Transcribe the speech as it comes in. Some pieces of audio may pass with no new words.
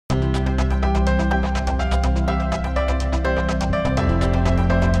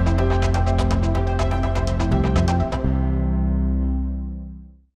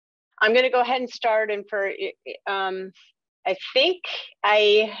I'm going to go ahead and start. And I think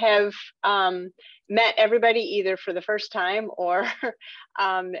I have met everybody either for the first time or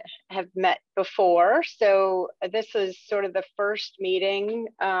have met before. So this is sort of the first meeting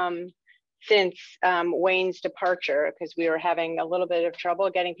since Wayne's departure, because we were having a little bit of trouble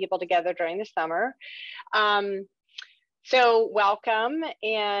getting people together during the summer. So welcome,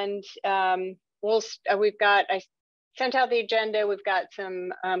 and I sent out the agenda. We've got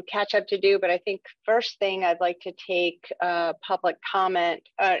some catch up to do, but I think first thing I'd like to take public comment.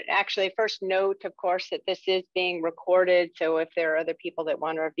 Actually, first note, of course, that this is being recorded. So if there are other people that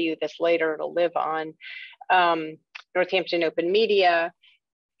want to review this later, it'll live on Northampton Open Media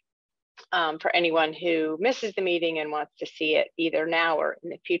for anyone who misses the meeting and wants to see it either now or in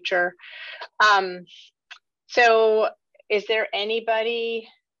the future. So is there anybody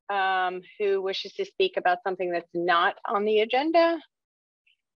who wishes to speak about something that's not on the agenda?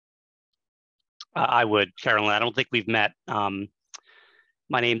 I would, Carolyn. I don't think we've met. My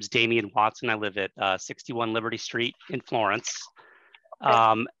name's Damian Watson. I live at 61 Liberty Street in Florence.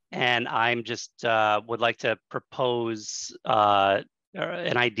 Okay. And I'm just would like to propose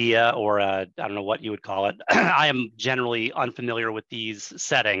an idea, or I don't know what you would call it. I am generally unfamiliar with these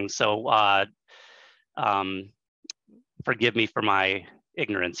settings, so forgive me for my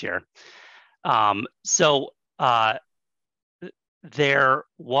ignorance here. There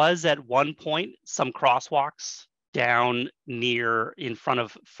was at one point some crosswalks down near in front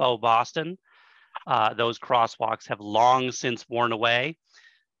of Faux Boston. Those crosswalks have long since worn away.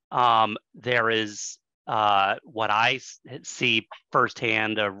 There is what I see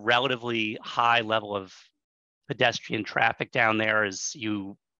firsthand, a relatively high level of pedestrian traffic down there. As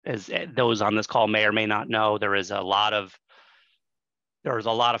those on this call may or may not know, there's a lot of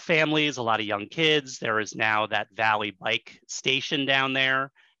families, a lot of young kids. There is now that Valley Bike station down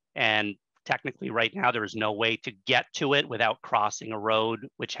there. And technically right now there is no way to get to it without crossing a road,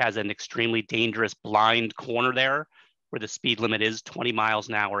 which has an extremely dangerous blind corner there where the speed limit is 20 miles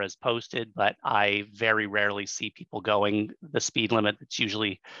an hour as posted, but I very rarely see people going the speed limit. It's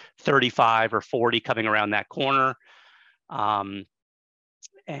usually 35 or 40 coming around that corner.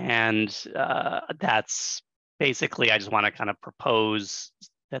 That's basically, I just want to kind of propose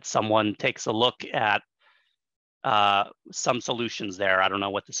that someone takes a look at some solutions there. I don't know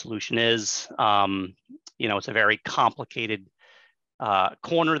what the solution is. It's a very complicated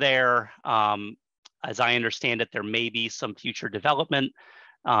corner there. As I understand it, there may be some future development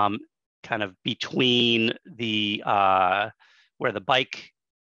kind of between the where the bike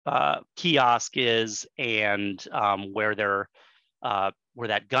kiosk is and where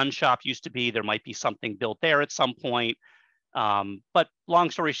that gun shop used to be. There might be something built there at some point. But long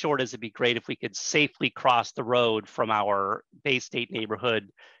story short is it'd be great if we could safely cross the road from our Bay State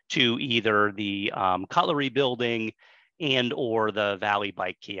neighborhood to either the Cutlery building and or the Valley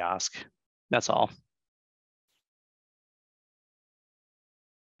Bike kiosk. That's all.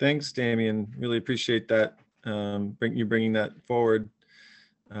 Thanks, Damian. Really appreciate that. You bringing that forward.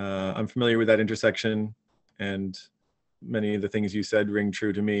 I'm familiar with that intersection, and many of the things you said ring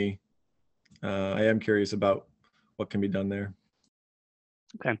true to me. I am curious about what can be done there.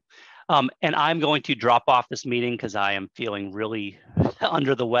 Okay. And I'm going to drop off this meeting because I am feeling really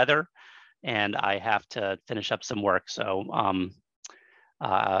under the weather and I have to finish up some work. So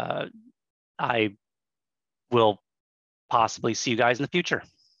I will possibly see you guys in the future.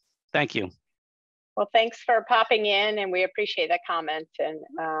 Thank you. Well, thanks for popping in, and we appreciate that comment. And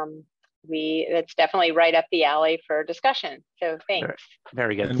it's definitely right up the alley for discussion. So thanks.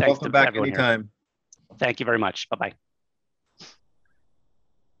 Very good. And thanks welcome back anytime. Here. Thank you very much. Bye-bye.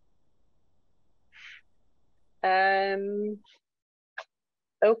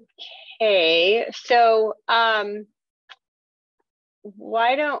 Okay, so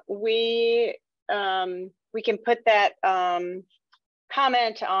why don't we can put that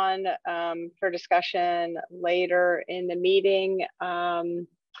comment on for discussion later in the meeting,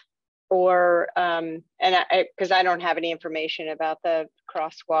 because I don't have any information about the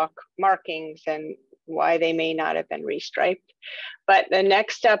crosswalk markings and why they may not have been restriped. But the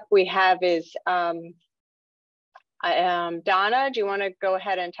next up we have is Donna, do you want to go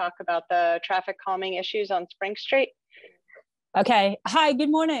ahead and talk about the traffic calming issues on Spring Street? Okay. Hi, good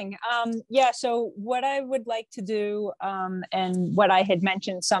morning. Yeah, so what I would like to do, and what I had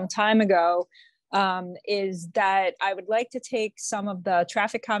mentioned some time ago, is that I would like to take some of the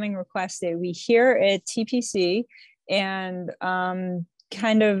traffic calming requests that we hear at TPC and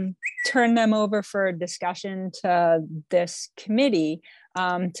kind of turn them over for discussion to this committee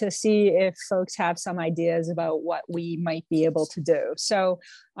to see if folks have some ideas about what we might be able to do. So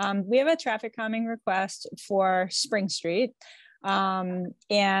we have a traffic calming request for Spring Street.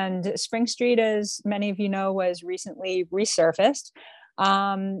 And Spring Street, as many of you know, was recently resurfaced.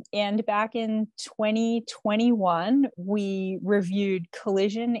 And back in 2021, we reviewed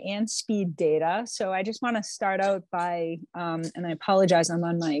collision and speed data. So I just want to start out by, and I apologize, I'm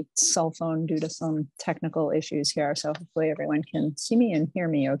on my cell phone due to some technical issues here. So hopefully everyone can see me and hear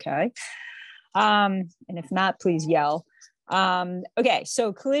me okay. And if not, please yell. Okay,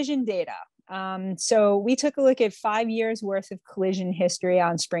 so collision data. So we took a look at 5 years worth of collision history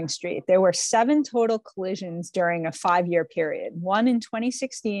on Spring Street. There were 7 total collisions during a 5-year period, 1 in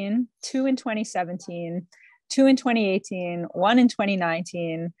 2016, 2 in 2017, 2 in 2018, 1 in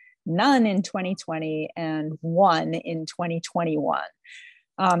 2019, none in 2020, and 1 in 2021.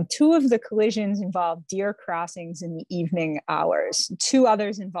 2 of the collisions involved deer crossings in the evening hours. 2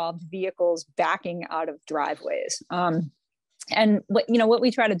 others involved vehicles backing out of driveways. And what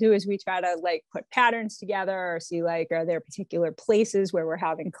we try to do is we try to like put patterns together or see like, are there particular places where we're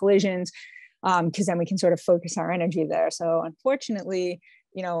having collisions? Because then we can sort of focus our energy there. So unfortunately,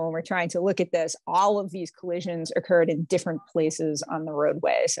 when we're trying to look at this, all of these collisions occurred in different places on the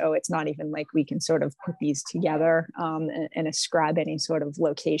roadway. So it's not even like we can sort of put these together and ascribe any sort of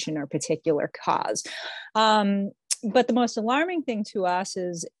location or particular cause. But the most alarming thing to us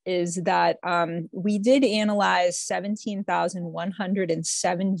is that we did analyze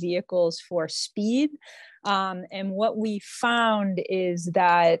 17,107 vehicles for speed. And what we found is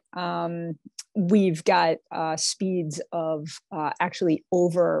that we've got speeds of actually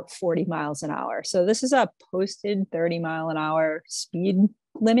over 40 miles an hour. So this is a posted 30-mile-an-hour speed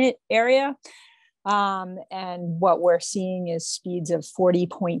limit area. And what we're seeing is speeds of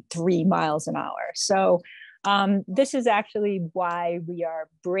 40.3 miles an hour. So this is actually why we are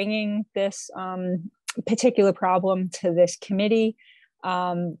bringing this particular problem to this committee.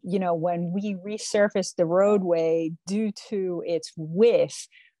 When we resurfaced the roadway due to its width,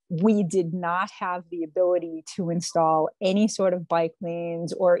 we did not have the ability to install any sort of bike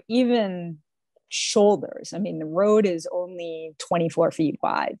lanes or even shoulders. I mean, the road is only 24 feet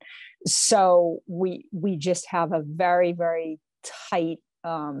wide. So we just have a very, very tight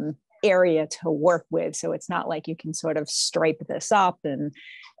area to work with. So it's not like you can sort of stripe this up and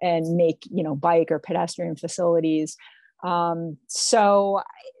make, bike or pedestrian facilities. So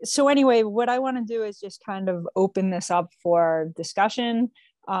anyway, what I want to do is just kind of open this up for discussion,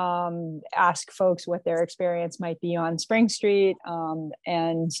 ask folks what their experience might be on Spring Street,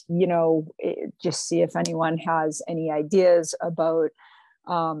 and, just see if anyone has any ideas about,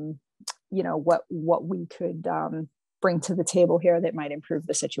 what we could, bring to the table here that might improve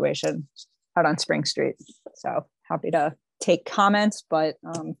the situation out on Spring Street. So happy to take comments, but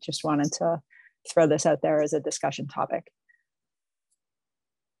just wanted to throw this out there as a discussion topic.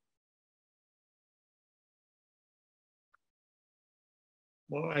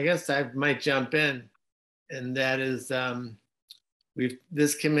 Well, I guess I might jump in, and that is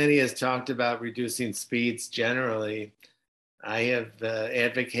this committee has talked about reducing speeds generally. I have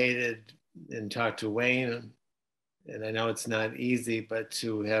advocated and talked to Wayne, and I know it's not easy, but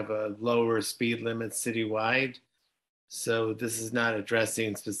to have a lower speed limit citywide. So this is not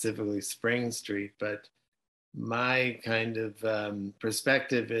addressing specifically Spring Street, but my kind of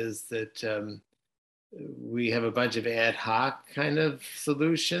perspective is that we have a bunch of ad hoc kind of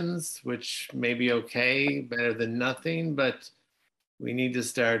solutions, which may be okay, better than nothing, but we need to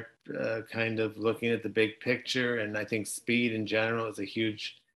start kind of looking at the big picture. And I think speed in general is a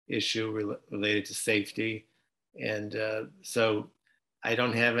huge issue related to safety. And so I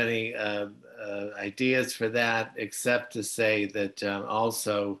don't have any ideas for that, except to say that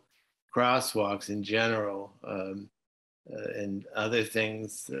also crosswalks in general and other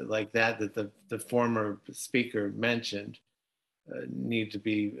things like that the former speaker mentioned need to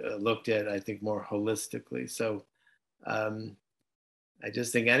be looked at, I think, more holistically. So I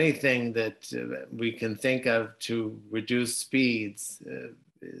just think anything that we can think of to reduce speeds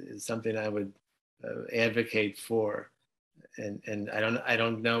is something I would advocate for. And I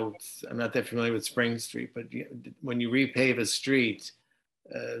don't know, I'm not that familiar with Spring Street, but when you repave a street,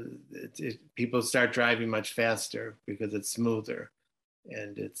 people start driving much faster because it's smoother,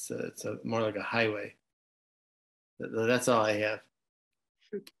 and it's more like a highway. That's all I have.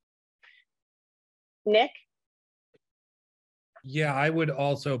 Nick? Yeah, I would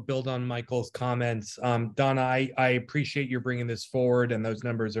also build on Michael's comments. Donna, I appreciate you bringing this forward, and those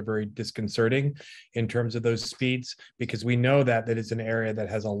numbers are very disconcerting in terms of those speeds, because we know that is an area that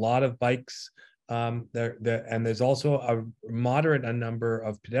has a lot of bikes and there's also a moderate number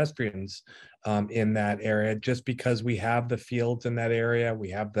of pedestrians in that area, just because we have the fields in that area, we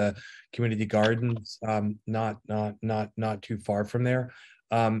have the community gardens not too far from there,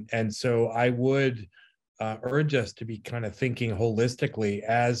 and so I would urge us to be kind of thinking holistically,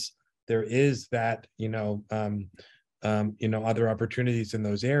 as there is that other opportunities in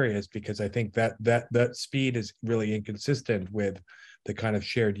those areas, because I think that speed is really inconsistent with the kind of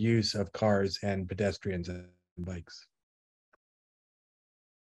shared use of cars and pedestrians and bikes.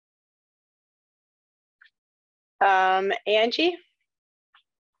 Angie?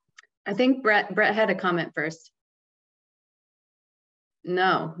 I think Brett had a comment first.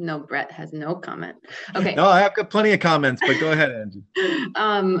 No, Brett has no comment. Okay. No, I have got plenty of comments, but go ahead, Angie.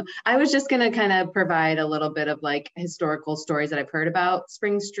 I was just going to kind of provide a little bit of like historical stories that I've heard about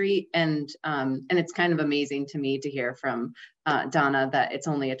Spring Street, and it's kind of amazing to me to hear from Donna that it's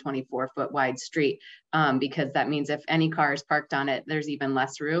only a 24-foot wide street, because that means if any car is parked on it, there's even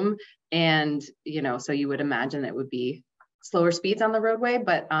less room, and so you would imagine it would be slower speeds on the roadway.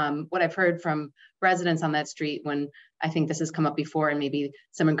 But what I've heard from residents on that street, when I think this has come up before and maybe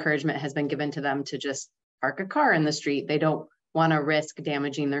some encouragement has been given to them to just park a car in the street, they don't want to risk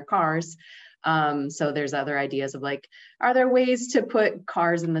damaging their cars. So there's other ideas of like, are there ways to put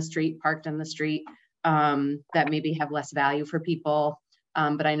cars in the street, parked in the street, that maybe have less value for people?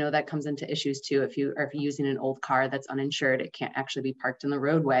 But I know that comes into issues too. If you are using an old car that's uninsured, it can't actually be parked in the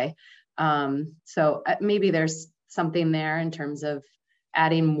roadway. So maybe there's something there in terms of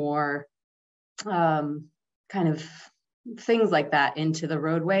adding more kind of things like that into the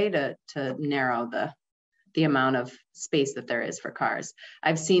roadway to narrow the amount of space that there is for cars.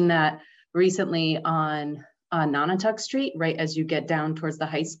 I've seen that recently on Nonotuck Street, right as you get down towards the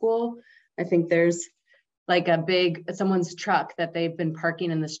high school. I think there's like someone's truck that they've been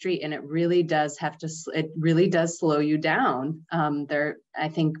parking in the street, and it really does slow you down. I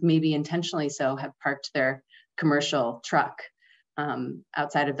think maybe intentionally so, have parked their commercial truck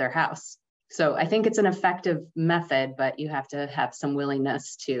outside of their house. So I think it's an effective method, but you have to have some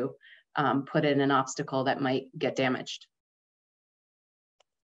willingness to put in an obstacle that might get damaged.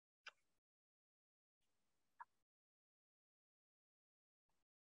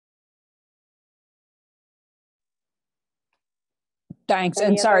 Thanks.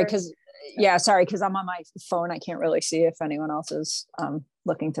 And sorry, because I'm on my phone. I can't really see if anyone else is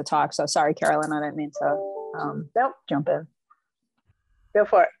looking to talk. So sorry, Carolyn, I didn't mean to Nope. jump in. Go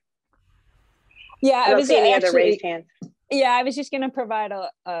for it. Yeah, I don't see any other raised hands. Yeah, I was just going to provide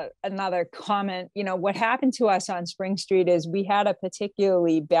another comment. What happened to us on Spring Street is we had a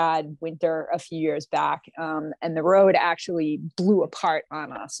particularly bad winter a few years back, and the road actually blew apart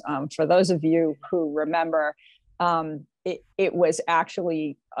on us. For those of you who remember, it was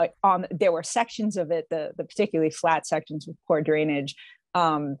actually there were sections of it, the particularly flat sections with poor drainage.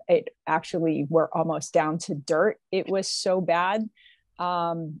 It actually were almost down to dirt. It was so bad.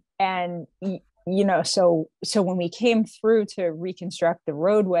 And so when we came through to reconstruct the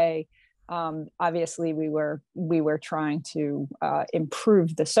roadway, obviously we were trying to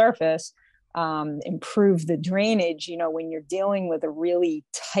improve the surface, improve the drainage. When you're dealing with a really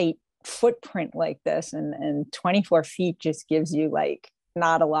tight footprint like this, and 24 feet just gives you like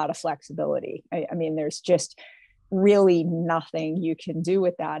not a lot of flexibility. I mean, there's just really nothing you can do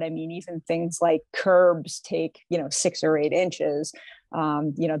with that. I mean, even things like curbs take 6 or 8 inches.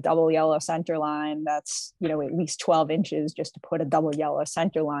 Double yellow center line, that's at least 12 inches just to put a double yellow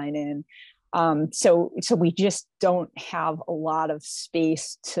center line in. So we just don't have a lot of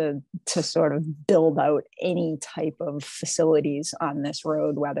space to sort of build out any type of facilities on this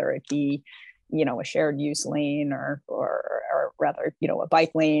road, whether it be a shared use lane or rather a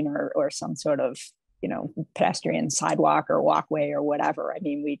bike lane or some sort of pedestrian sidewalk or walkway or whatever. I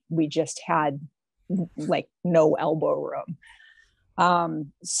mean, we just had like no elbow room.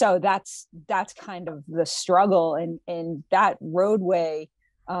 So that's kind of the struggle, and that roadway,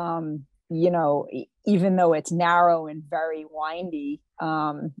 even though it's narrow and very windy,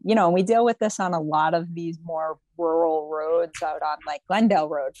 and we deal with this on a lot of these more rural roads out on like Glendale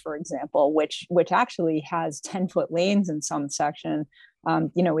Road, for example, which actually has 10-foot lanes in some section.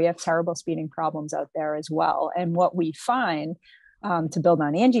 We have terrible speeding problems out there as well. And what we find, to build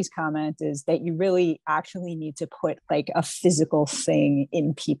on Angie's comment, is that you really actually need to put like a physical thing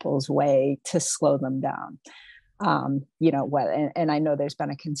in people's way to slow them down. You know what, and I know there's been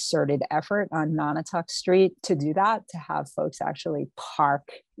a concerted effort on Nonotuck Street to do that, to have folks actually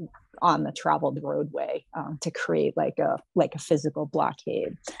park on the traveled roadway, to create like a physical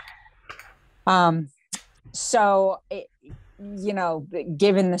blockade. So you know,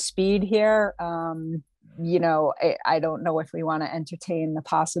 given the speed here, you know, I don't know if we want to entertain the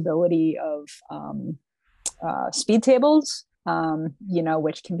possibility of speed tables, you know,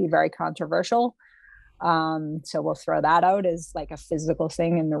 which can be very controversial. So we'll throw that out as like a physical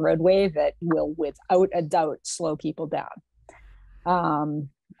thing in the roadway that will without a doubt slow people down.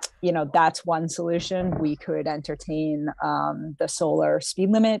 You know, that's one solution. We could entertain the solar speed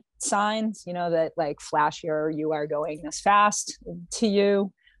limit signs, you know, that like flash you are going this fast to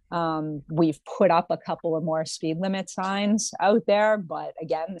you. We've put up a couple of more speed limit signs out there, but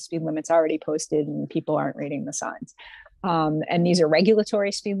again, the speed limit's already posted and people aren't reading the signs. And these are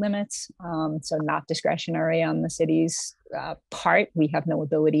regulatory speed limits, so not discretionary on the city's part. We have no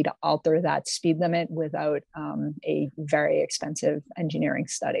ability to alter that speed limit without a very expensive engineering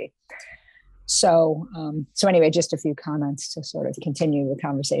study. So, so anyway, just a few comments to sort of continue the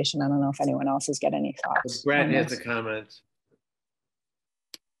conversation. I don't know if anyone else has got any thoughts. Brad has a comment.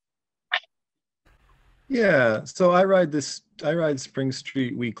 Yeah, so I ride Spring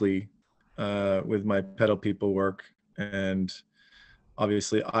Street weekly with my pedal people work. And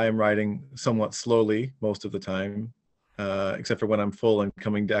obviously I am riding somewhat slowly most of the time, except for when I'm full and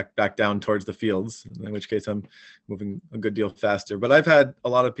coming back down towards the fields, in which case I'm moving a good deal faster. But I've had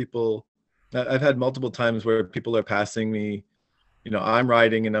multiple times where people are passing me, you know, I'm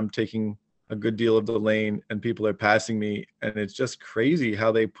riding and I'm taking a good deal of the lane and people are passing me. And it's just crazy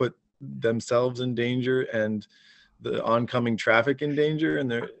how they put themselves in danger and the oncoming traffic in danger.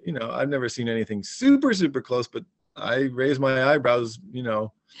 And they're, you know, I've never seen anything super, super close, but I raise my eyebrows, you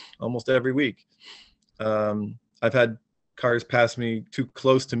know, almost every week. I've had cars pass me too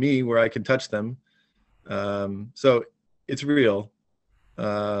close to me where I can touch them. So it's real.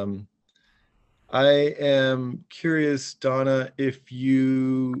 I am curious, Donna, if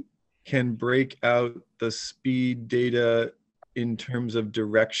you can break out the speed data in terms of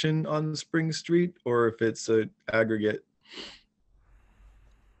direction on Spring Street, or if it's an aggregate.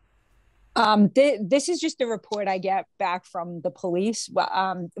 This is just a report I get back from the police.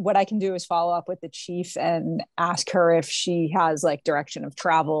 What I can do is follow up with the chief and ask her if she has like direction of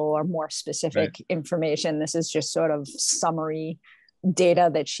travel or more specific information. This is just sort of summary data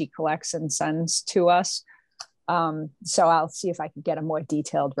that she collects and sends to us. So I'll see if I can get a more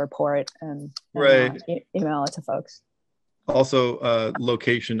detailed report and email it to folks. Also,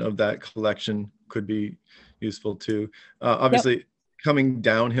 location of that collection could be useful too. Obviously, coming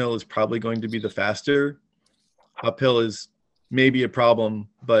downhill is probably going to be the faster. Uphill is maybe a problem,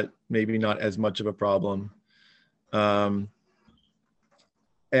 but maybe not as much of a problem. And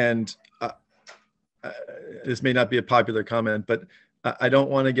this may not be a popular comment, but I don't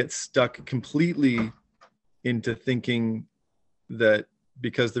want to get stuck completely into thinking that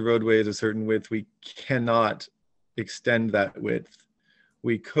because the roadway is a certain width, we cannot extend that width.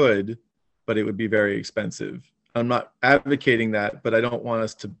 We could, but it would be very expensive. I'm not advocating that, but I don't want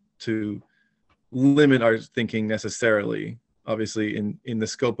us to limit our thinking necessarily. Obviously, in the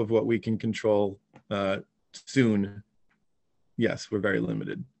scope of what we can control soon, yes, we're very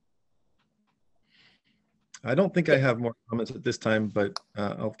limited. I don't think I have more comments at this time, but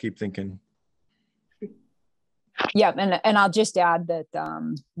I'll keep thinking. Yeah, and I'll just add that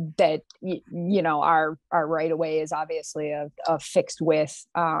that you know our right of way is obviously a fixed width,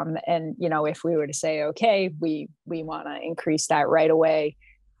 and you know if we were to say okay we want to increase that right of way,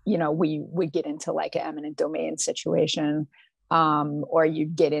 you know we would get into like an eminent domain situation, or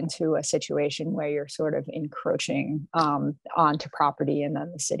you'd get into a situation where you're sort of encroaching onto property, and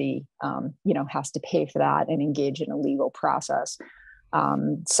then the city you know has to pay for that and engage in a legal process.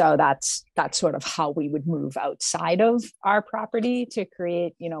 So that's sort of how we would move outside of our property to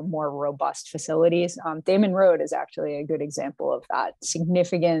create, you know, more robust facilities. Damon Road is actually a good example of that.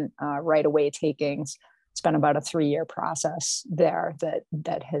 Significant right-of-way takings. It's been about a 3-year process there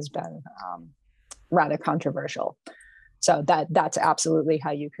that has been rather controversial. So that's absolutely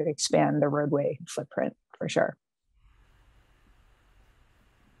how you could expand the roadway footprint for sure.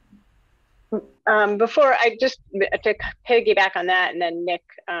 Before I just to piggyback on that, and then Nick,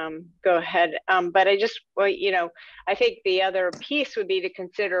 go ahead. But I just, well, you know, I think the other piece would be to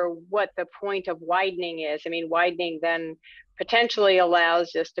consider what the point of widening is. I mean, widening then potentially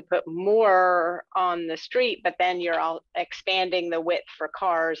allows us to put more on the street, but then you're all expanding the width for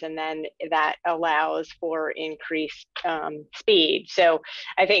cars, and then that allows for increased speed. So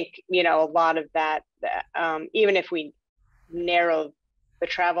I think, you know, a lot of that, even if we narrow the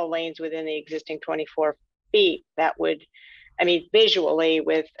travel lanes within the existing 24 feet, that would, I mean, visually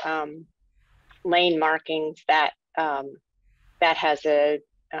with lane markings, that that has a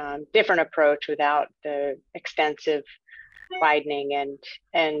different approach without the extensive widening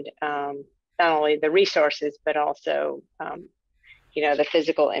and not only the resources, but also, you know, the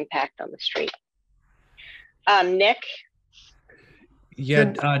physical impact on the street. Nick?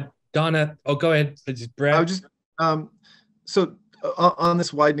 Yeah, Donna, oh, go ahead. Brett. I would just, so on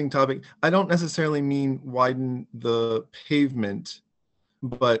this widening topic, I don't necessarily mean widen the pavement,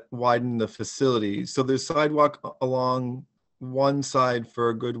 but widen the facilities. So there's sidewalk along one side for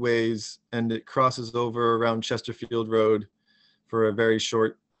a good ways, and it crosses over around Chesterfield Road for a very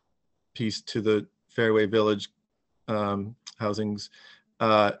short piece to the Fairway Village housings.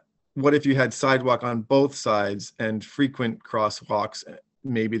 What if you had sidewalk on both sides and frequent crosswalks?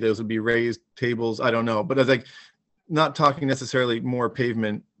 Maybe those would be raised tables, I don't know. But I was like, not talking necessarily more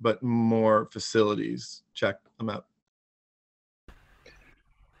pavement, but more facilities. Check, I'm out.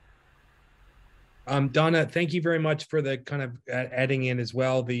 Donna, thank you very much for the kind of adding in as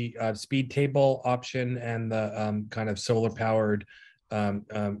well, the speed table option and the kind of solar powered,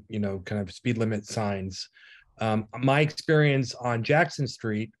 you know, kind of speed limit signs. My experience on Jackson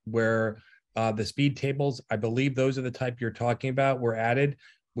Street, where the speed tables, I believe those are the type you're talking about, were added,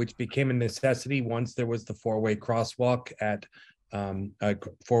 which became a necessity once there was the four-way crosswalk at a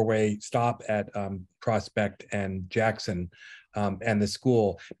four-way stop at Prospect and Jackson. And the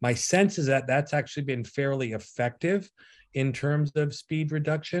school. My sense is that that's actually been fairly effective in terms of speed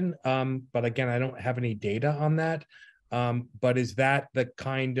reduction. But again, I don't have any data on that. But is that the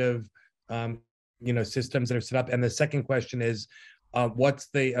kind of you know, systems that are set up? And the second question is, what's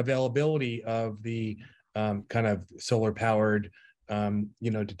the availability of the kind of solar powered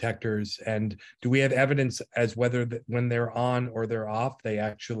you know, detectors? And do we have evidence as whether when they're on or they're off, they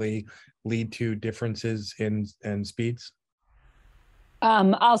actually lead to differences in speeds?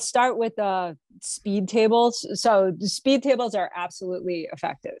 I'll start with the speed tables. So the speed tables are absolutely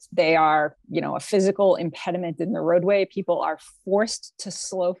effective. They are, you know, a physical impediment in the roadway. People are forced to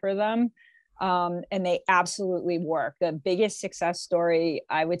slow for them, and they absolutely work. The biggest success story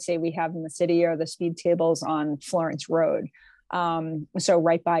I would say we have in the city are the speed tables on Florence Road. So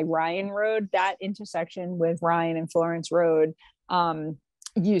right by Ryan Road, that intersection with Ryan and Florence Road,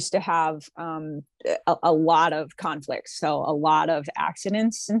 used to have a lot of conflicts, so a lot of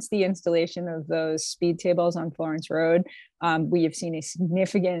accidents. Since the installation of those speed tables on Florence Road, we have seen a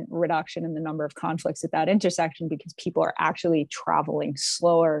significant reduction in the number of conflicts at that intersection because people are actually traveling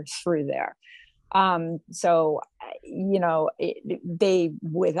slower through there. So, you know, they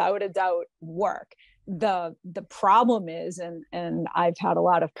without a doubt work. The problem is, and I've had a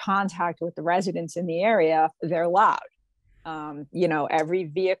lot of contact with the residents in the area, they're loud. You know, every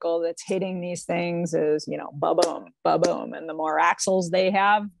vehicle that's hitting these things is, you know, ba-boom, ba-boom. And the more axles they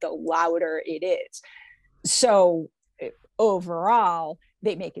have, the louder it is. So overall,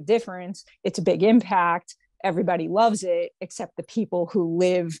 they make a difference. It's a big impact. Everybody loves it, except the people who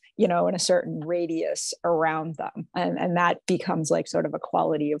live, you know, in a certain radius around them. And that becomes like sort of a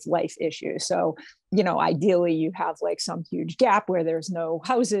quality of life issue. So, you know, ideally you have like some huge gap where there's no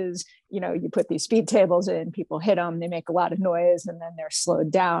houses, you know, you put these speed tables in, people hit them, they make a lot of noise, and then they're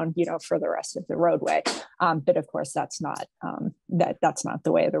slowed down, you know, for the rest of the roadway. But of course that's not, that's not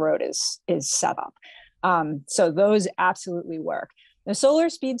the way the road is set up. So those absolutely work. The solar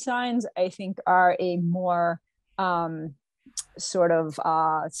speed signs, I think, are a more sort of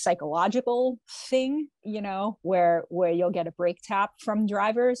psychological thing, you know, where you'll get a brake tap from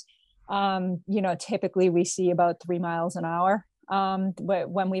drivers. You know, typically we see about 3 miles an hour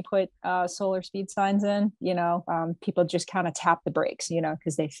when we put solar speed signs in. You know, people just kind of tap the brakes, you know,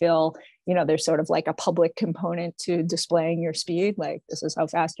 because they feel, you know, there's sort of like a public component to displaying your speed, like this is how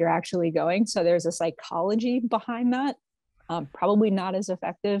fast you're actually going. So there's a psychology behind that. Probably not as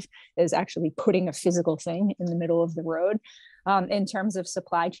effective as actually putting a physical thing in the middle of the road. In terms of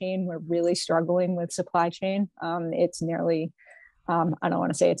supply chain, we're really struggling with supply chain. It's nearly, I don't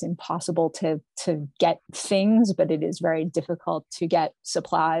want to say it's impossible to get things, but it is very difficult to get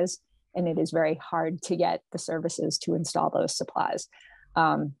supplies, and it is very hard to get the services to install those supplies.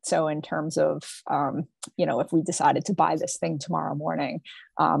 So in terms of, you know, if we decided to buy this thing tomorrow morning,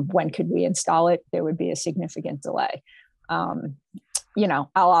 when could we install it? There would be a significant delay. I'll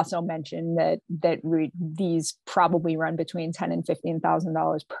also mention that these probably run between $10,000 and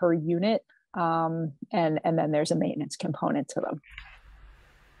 $15,000 per unit, and then there's a maintenance component to them.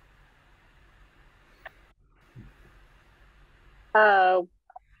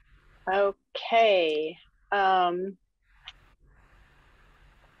 Okay.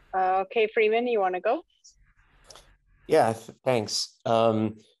 Okay, Freeman, you want to go? Yeah, thanks.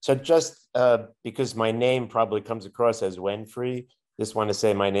 So just because my name probably comes across as Winfrey, just want to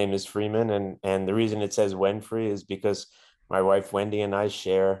say my name is Freeman, and the reason it says Winfrey is because my wife Wendy and I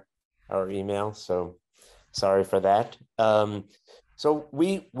share our email. So sorry for that. So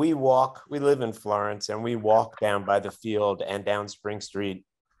we live in Florence, and we walk down by the field and down Spring Street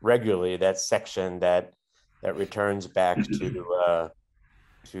regularly. That section that returns back to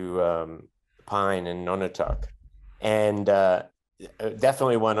Pine and Nonotuck. And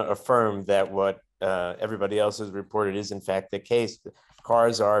definitely want to affirm that what everybody else has reported is in fact the case.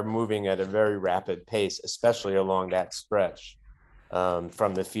 Cars are moving at a very rapid pace, especially along that stretch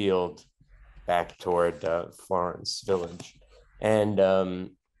from the field back toward Florence Village. And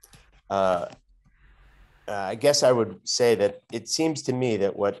I guess I would say that it seems to me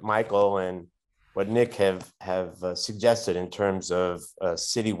that what Michael and what Nick have suggested in terms of a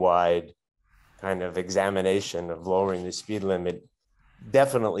citywide kind of examination of lowering the speed limit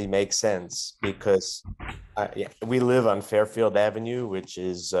definitely makes sense, because we live on Fairfield Avenue, which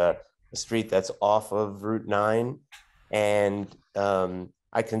is a street that's off of Route 9. And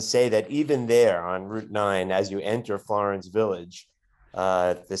I can say that even there on Route 9, as you enter Florence Village,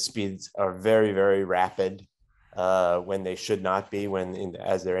 the speeds are very, very rapid when they should not be,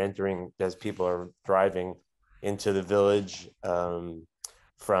 as people are driving into the village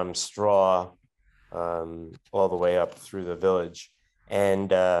from Straw all the way up through the village.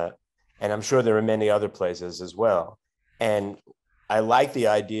 And I'm sure there are many other places as well. And I like the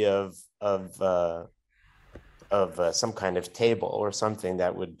idea of some kind of table or something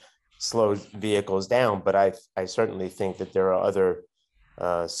that would slow vehicles down. But I certainly think that there are other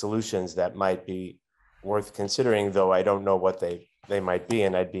solutions that might be worth considering, though I don't know what they might be.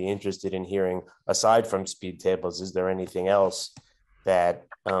 And I'd be interested in hearing, aside from speed tables, is there anything else that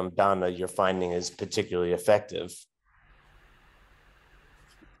Donna, you're finding is particularly effective?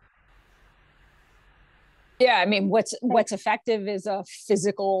 Yeah, I mean, what's effective is a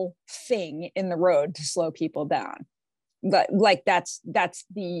physical thing in the road to slow people down. But like that's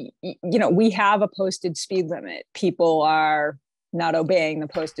the, we have a posted speed limit. People are not obeying the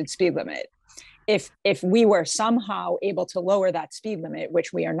posted speed limit. If we were somehow able to lower that speed limit,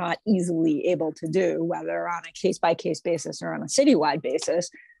 which we are not easily able to do, whether on a case-by-case basis or on a citywide basis,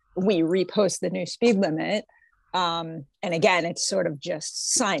 we repost the new speed limit. And again, it's sort of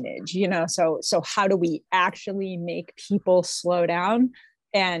just signage, so how do we actually make people slow down?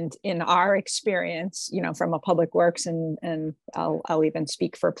 And in our experience, from a public works and I'll even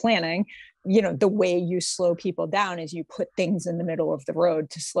speak for planning, the way you slow people down is you put things in the middle of the road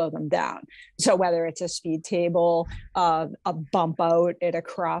to slow them down. So whether it's a speed table, a bump out at a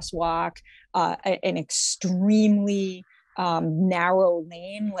crosswalk, an extremely narrow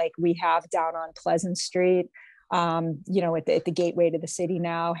lane like we have down on Pleasant Street, at the gateway to the city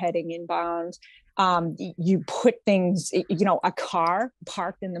now, heading inbound. You put things, a car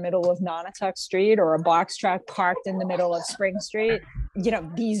parked in the middle of Nonotuck Street or a box truck parked in the middle of Spring Street.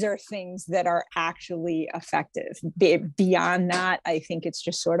 These are things that are actually effective. Beyond that, I think it's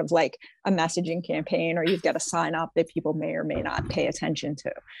just sort of like a messaging campaign, or you've got a sign up that people may or may not pay attention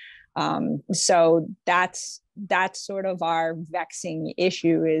to. So that's sort of our vexing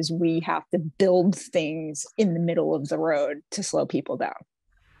issue, is we have to build things in the middle of the road to slow people down.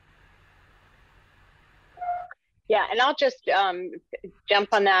 Yeah, and I'll just jump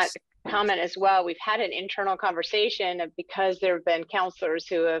on that comment as well. We've had an internal conversation because there have been counselors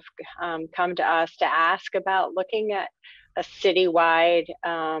who have come to us to ask about looking at a citywide,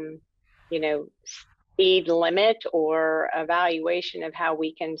 speed limit or evaluation of how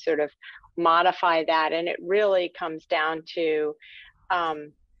we can sort of modify that. And it really comes down to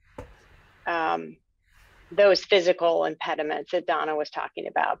those physical impediments that Donna was talking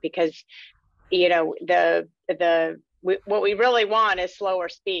about, because what we really want is slower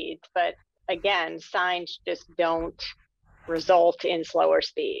speeds, but again, signs just don't result in slower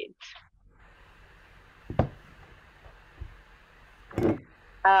speeds.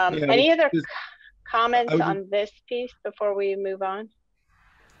 Any other comments on this piece before we move on?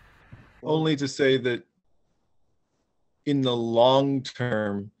 Only to say that in the long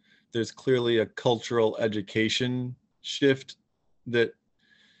term, there's clearly a cultural education shift that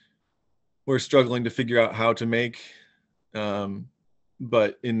we're struggling to figure out how to make.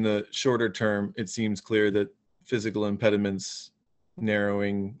 But in the shorter term, it seems clear that physical impediments,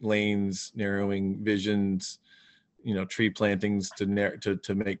 narrowing lanes, narrowing visions, tree plantings to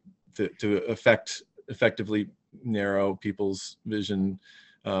effectively narrow people's vision.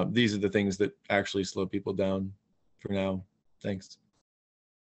 These are the things that actually slow people down for now. Thanks.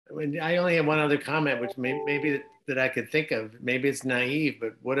 I only have one other comment, which maybe that I could think of. Maybe it's naive,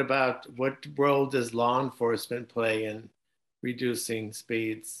 but what role does law enforcement play in reducing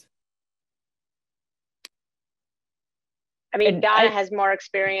speeds? I mean, Donna has more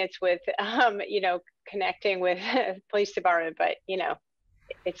experience with, connecting with police department, but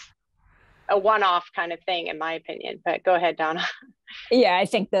it's a one-off kind of thing, in my opinion. But go ahead, Donna. Yeah, I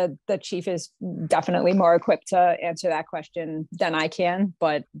think the chief is definitely more equipped to answer that question than I can,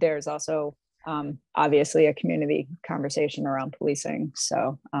 but there's also obviously a community conversation around policing.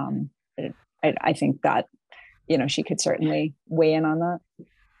 So I think that, she could certainly weigh in on that.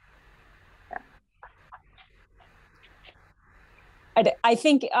 I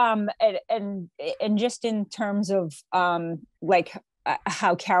think, and just in terms of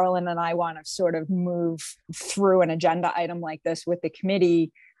how Carolyn and I want to sort of move through an agenda item like this with the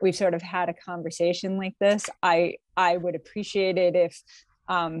committee, we've sort of had a conversation like this. I would appreciate it if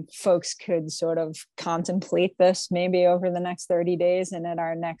folks could sort of contemplate this maybe over the next 30 days and at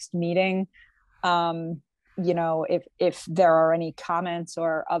our next meeting. If there are any comments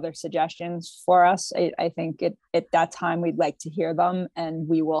or other suggestions for us, I think at that time we'd like to hear them, and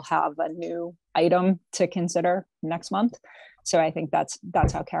we will have a new item to consider next month. So I think that's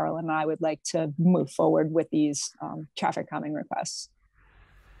how Carolyn and I would like to move forward with these traffic calming requests.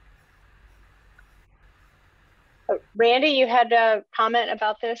 Randy, you had a comment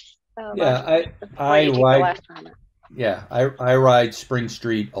about this? Yeah, I ride Spring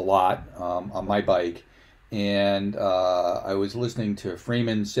Street a lot on my bike, and I was listening to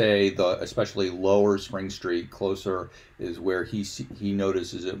Freeman say especially lower Spring Street, closer, is where he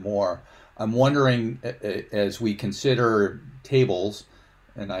notices it more. I'm wondering, as we consider tables,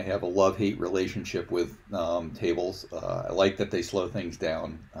 and I have a love-hate relationship with tables. I like that they slow things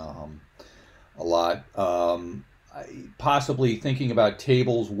down a lot. Possibly thinking about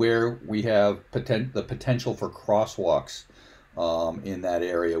tables where we have the potential for crosswalks in that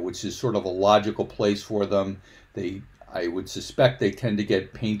area, which is sort of a logical place for them. I would suspect they tend to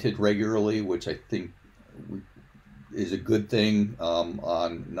get painted regularly, which I think is a good thing.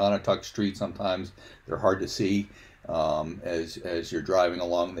 On Nonotuck Street, sometimes they're hard to see as you're driving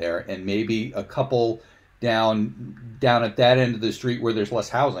along there, and maybe a couple down at that end of the street where there's less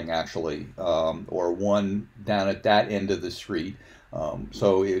housing, actually, or one down at that end of the street,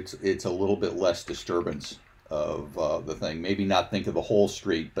 so it's a little bit less disturbance of the thing. Maybe not think of the whole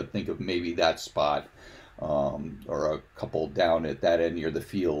street, but think of maybe that spot, or a couple down at that end near the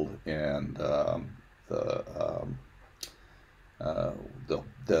field and the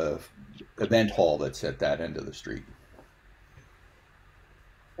event hall that's at that end of the street.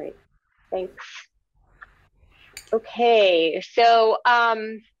 Great, thanks. Okay, so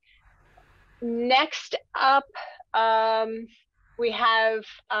next up, we have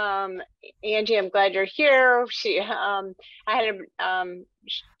Angie. I'm glad you're here. She had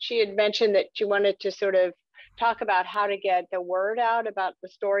mentioned that she wanted to sort of talk about how to get the word out about the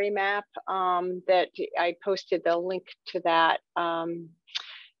story map. That I posted the link to that on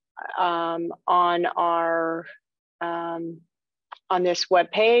our on this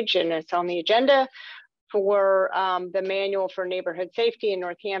webpage, and it's on the agenda for the manual for neighborhood safety in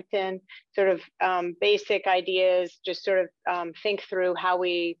Northampton. Sort of basic ideas, just sort of think through how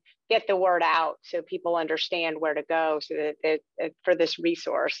we get the word out so people understand where to go, so that for this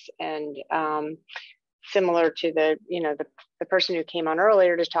resource. And similar to the person who came on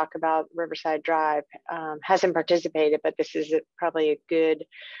earlier to talk about Riverside Drive, hasn't participated, but this is probably a good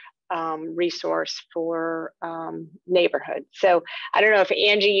resource for neighborhoods. So I don't know if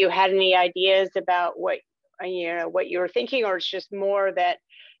Angie, you had any ideas about what you were thinking, or it's just more that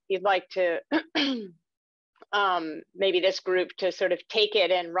you'd like to maybe this group to sort of take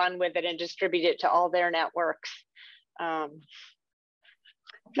it and run with it and distribute it to all their networks.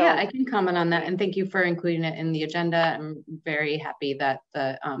 Yeah, I can comment on that, and thank you for including it in the agenda. I'm very happy that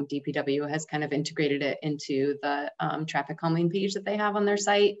the DPW has kind of integrated it into the traffic calming page that they have on their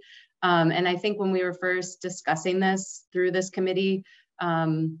site. And I think when we were first discussing this through this committee,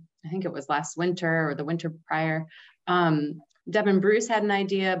 I think it was last winter or the winter prior, Deb and Bruce had an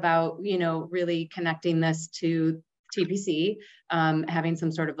idea about, really connecting this to TPC, having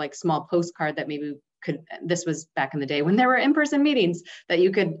some sort of like small postcard that maybe this was back in the day when there were in-person meetings that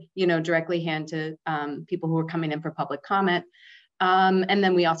you could, directly hand to people who were coming in for public comment. And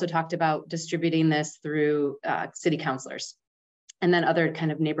then we also talked about distributing this through city councilors and then other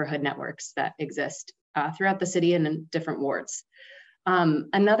kind of neighborhood networks that exist throughout the city and in different wards.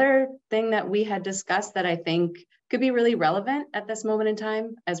 Another thing that we had discussed that I think could be really relevant at this moment in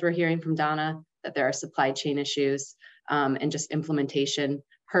time, as we're hearing from Donna, that there are supply chain issues and just implementation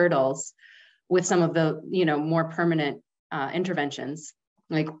hurdles with some of the, more permanent interventions.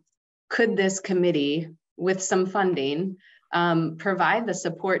 Like, could this committee, with some funding, provide the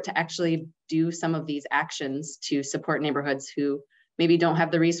support to actually do some of these actions to support neighborhoods who maybe don't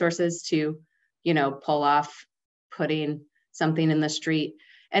have the resources to, pull off putting something in the street?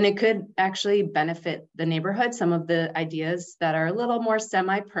 And it could actually benefit the neighborhood. Some of the ideas that are a little more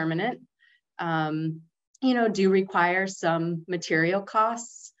semi-permanent, do require some material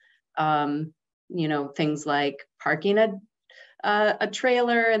costs. Things like parking a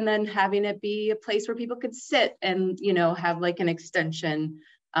trailer and then having it be a place where people could sit and, have like an extension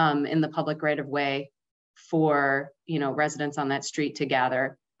in the public right of way for, residents on that street to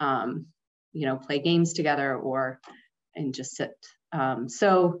gather, play games together and just sit.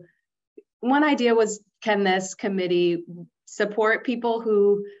 So one idea was, can this committee support people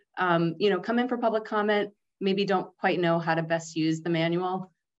who, come in for public comment, maybe don't quite know how to best use the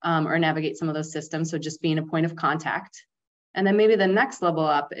manual or navigate some of those systems. So just being a point of contact. And then maybe the next level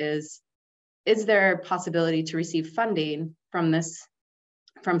up is there a possibility to receive funding from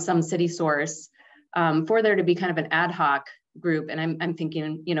some city source for there to be kind of an ad hoc group? And I'm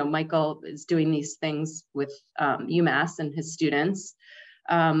thinking, Michael is doing these things with UMass and his students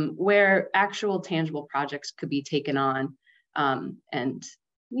where actual tangible projects could be taken on and,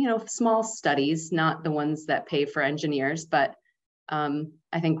 small studies, not the ones that pay for engineers, but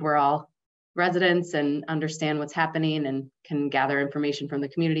I think we're all residents and understand what's happening and can gather information from the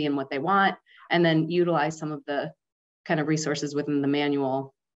community and what they want, and then utilize some of the kind of resources within the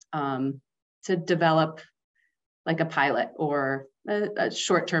manual to develop like a pilot or a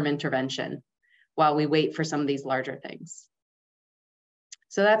short-term intervention while we wait for some of these larger things.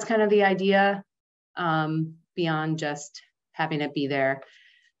 So that's kind of the idea beyond just having it be there.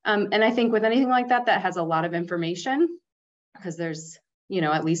 And I think with anything like that, that has a lot of information because there's,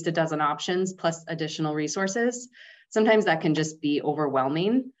 at least a dozen options plus additional resources. Sometimes that can just be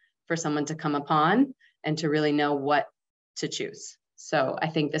overwhelming for someone to come upon and to really know what to choose. So I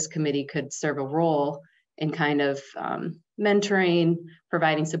think this committee could serve a role in kind of mentoring,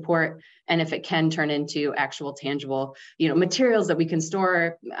 providing support, and if it can turn into actual tangible, materials that we can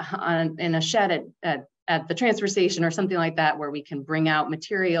store in a shed at the transfer station or something like that, where we can bring out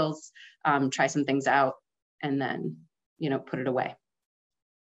materials, try some things out, and then, put it away.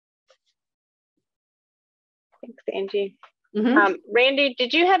 Thanks, Angie. Mm-hmm. Randy,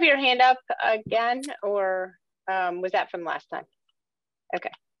 did you have your hand up again, or was that from last time? Okay,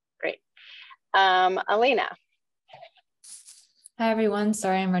 great. Alina. Hi, everyone.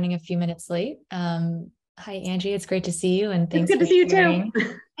 Sorry, I'm running a few minutes late. Hi, Angie. It's great to see you, and thanks for to see you too.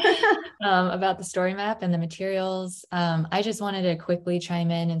 About the story map and the materials. I just wanted to quickly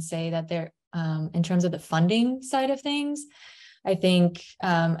chime in and say that there, in terms of the funding side of things, I think,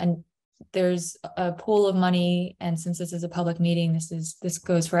 and there's a pool of money, and since this is a public meeting, this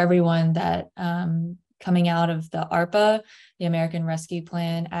goes for everyone, that coming out of the ARPA, the American Rescue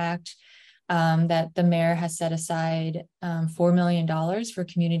Plan Act, that the mayor has set aside $4 million for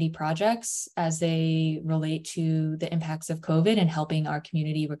community projects as they relate to the impacts of COVID and helping our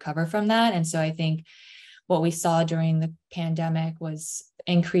community recover from that. And so I think what we saw during the pandemic was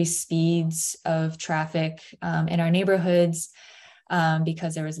increased speeds of traffic in our neighborhoods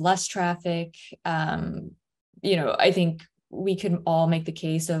because there was less traffic. I think we could all make the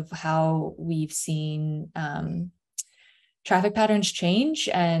case of how we've seen traffic patterns change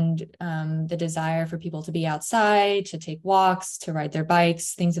and the desire for people to be outside, to take walks, to ride their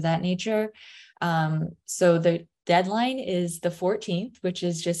bikes, things of that nature. So the deadline is the 14th, which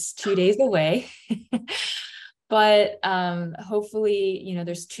is just 2 days away. But hopefully,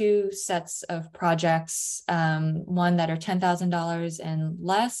 there's two sets of projects, one that are $10,000 and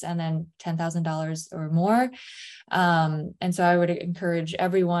less, and then $10,000 or more. And so I would encourage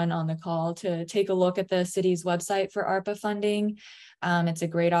everyone on the call to take a look at the city's website for ARPA funding. It's a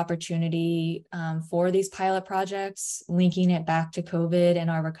great opportunity for these pilot projects, linking it back to COVID and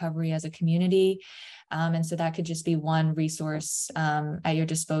our recovery as a community. And so that could just be one resource at your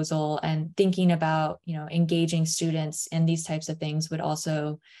disposal, and thinking about, engaging students in these types of things would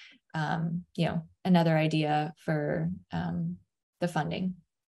also, another idea for the funding.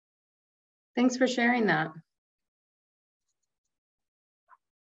 Thanks for sharing that.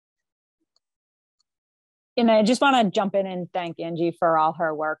 And I just want to jump in and thank Angie for all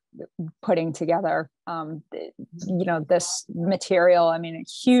her work putting together, this material. I mean, a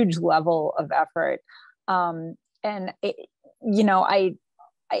huge level of effort. And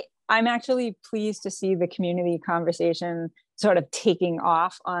I'm actually pleased to see the community conversation sort of taking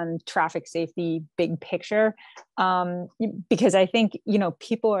off on traffic safety big picture, because I think,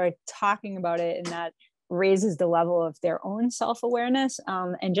 people are talking about it, and that raises the level of their own self-awareness.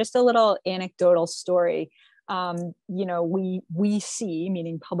 And just a little anecdotal story. We see,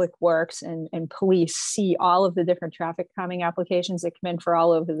 meaning Public Works and police, see all of the different traffic calming applications that come in for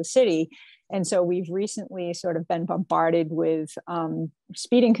all over the city. And so we've recently sort of been bombarded with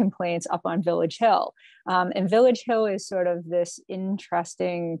speeding complaints up on Village Hill. And Village Hill is sort of this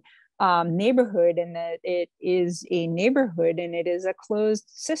interesting neighborhood, in that it is a neighborhood and it is a closed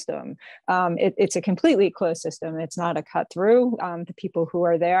system. It's a completely closed system. It's not a cut through. The people who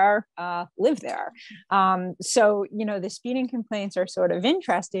are there live there. So, the speeding complaints are sort of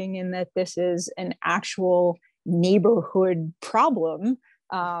interesting in that this is an actual neighborhood problem.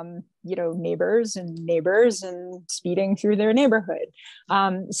 Neighbors and speeding through their neighborhood.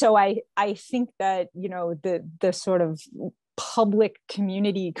 So I think that, the sort of public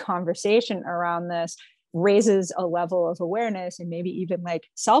community conversation around this raises a level of awareness, and maybe even like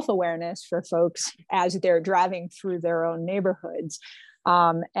self-awareness for folks as they're driving through their own neighborhoods.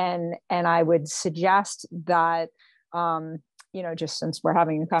 And I would suggest that, just since we're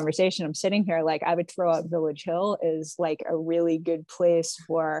having a conversation, I'm sitting here, like, I would throw out Village Hill is like a really good place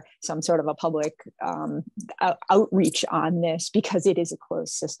for some sort of a public outreach on this, because it is a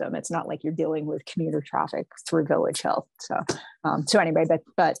closed system. It's not like you're dealing with commuter traffic through Village Hill. So anyway,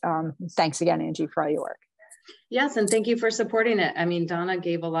 but thanks again, Angie, for all your work. Yes, and thank you for supporting it. I mean, Donna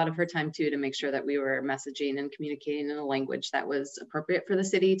gave a lot of her time too to make sure that we were messaging and communicating in a language that was appropriate for the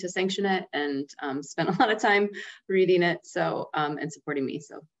city to sanction it, and spent a lot of time reading it, so and supporting me.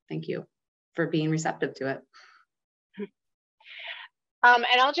 So thank you for being receptive to it. And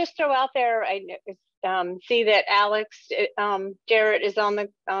I'll just throw out there, I see that Alex Jarrett is on the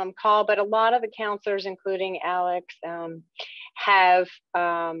call, but a lot of the counselors, including Alex, have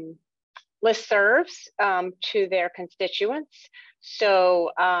listservs to their constituents.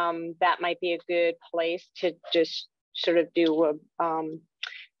 So that might be a good place to just sort of do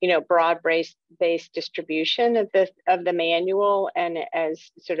a broad-based distribution of the manual. And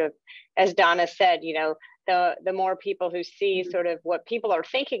as Donna said, the more people who see sort of what people are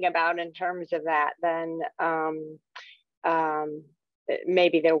thinking about in terms of that, then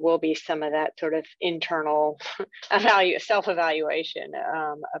maybe there will be some of that sort of internal self-evaluation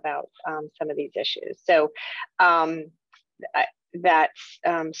about some of these issues. So that's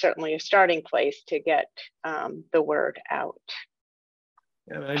certainly a starting place to get the word out.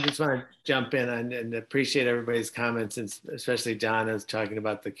 I just want to jump in and appreciate everybody's comments, and especially Donna's talking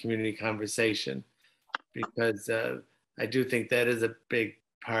about the community conversation, because I do think that is a big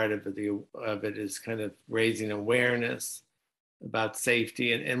part of it is kind of raising awareness about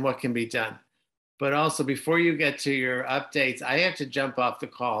safety and what can be done. But also, before you get to your updates, I have to jump off the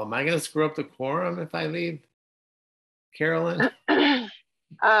call. Am I going to screw up the quorum if I leave, Carolyn?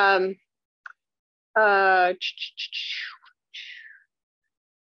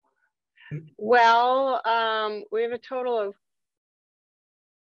 Well, we have a total of,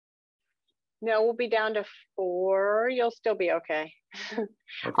 no, we'll be down to 4. You'll still be okay. Okay.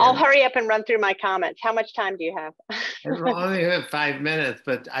 I'll hurry up and run through my comments. How much time do you have? I only have 5 minutes,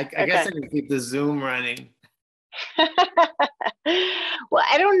 but I guess I can keep the Zoom running. Well,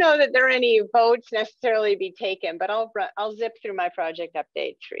 I don't know that there are any votes necessarily be taken, but I'll zip through my project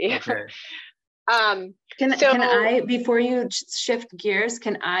updates for you. Okay. Can I, before you shift gears,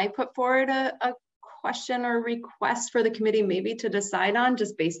 can I put forward a question or request for the committee maybe to decide on,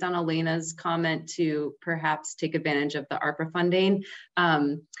 just based on Elena's comment, to perhaps take advantage of the ARPA funding?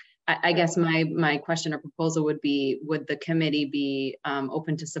 I guess my question or proposal would be, would the committee be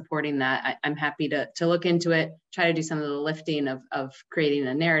open to supporting that? I'm happy to look into it, try to do some of the lifting of creating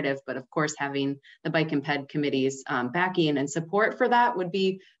a narrative, but of course having the Bike and Ped committee's backing and support for that would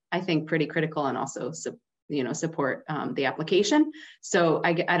be, I think, pretty critical, and also support the application. So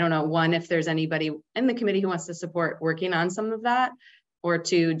I don't know, one, if there's anybody in the committee who wants to support working on some of that, or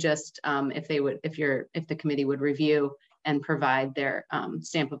two, just if the committee would review and provide their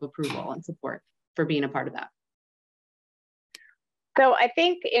stamp of approval and support for being a part of that. So I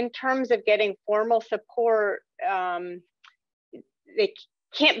think in terms of getting formal support, it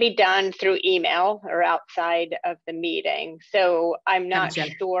can't be done through email or outside of the meeting. So I'm not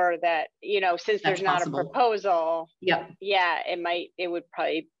sure that, since there's not a proposal, yep. Yeah, it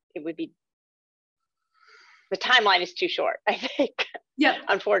would be the timeline is too short, I think. Yep.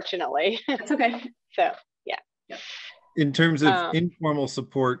 Unfortunately. That's okay. So yeah. In terms of informal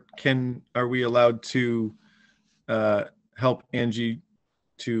support, are we allowed to help Angie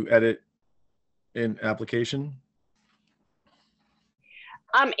to edit an application?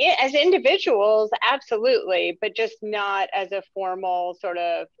 As individuals, absolutely, but just not as a formal sort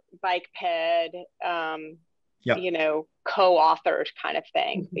of bike ped, you know, co-authored kind of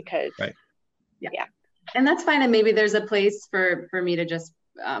thing, because yeah. And that's fine. And maybe there's a place for me to just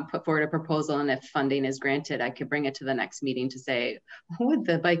put forward a proposal, and if funding is granted, I could bring it to the next meeting to say, would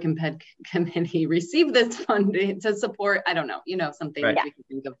the Bike and Ped Committee receive this funding to support, I don't know, you know, something we can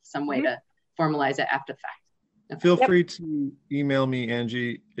think of some way to formalize it after the fact. Okay. Feel free to email me,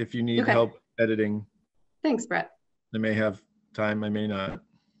 Angie, if you need help editing. Thanks, Brett. I may have time, I may not.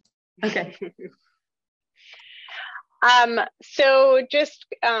 Okay. So just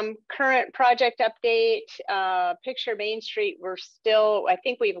current project update, Picture Main Street, we're still, I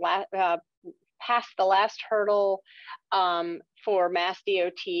think we've passed the last hurdle for Mass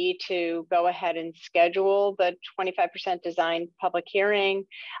DOT to go ahead and schedule the 25% design public hearing.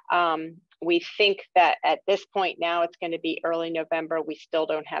 We think that at this point now it's going to be early November. We still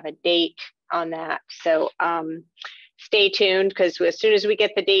don't have a date on that. So stay tuned, because as soon as we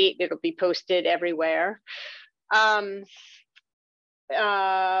get the date, it'll be posted everywhere. And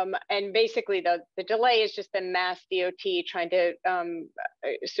basically the delay is just the Mass DOT trying to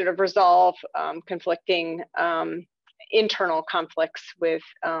sort of resolve conflicting internal conflicts with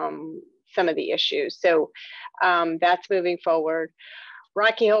some of the issues. So that's moving forward.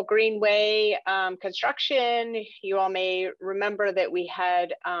 Rocky Hill Greenway construction, you all may remember that we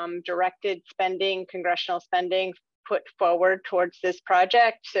had directed spending, congressional spending put forward towards this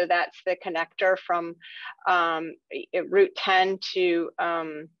project. So that's the connector from Route 10 to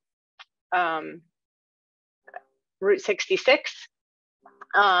Route 66.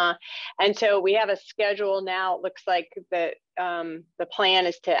 And so we have a schedule now. It looks like the plan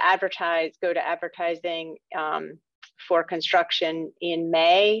is to go to advertising for construction in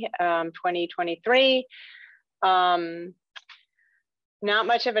May 2023. Not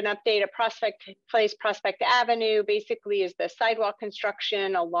much of an update. At Prospect Place, Prospect Avenue basically is the sidewalk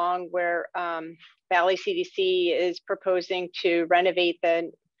construction along where Valley CDC is proposing to renovate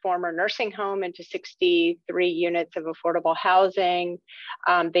the former nursing home into 63 units of affordable housing.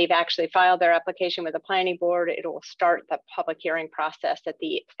 They've actually filed their application with the planning board. It will start the public hearing process at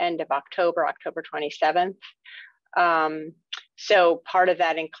the end of October, October 27th. So part of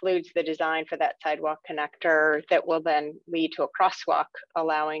that includes the design for that sidewalk connector that will then lead to a crosswalk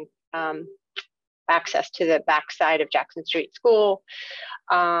allowing access to the backside of Jackson Street School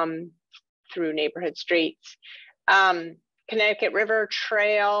through neighborhood streets. Connecticut River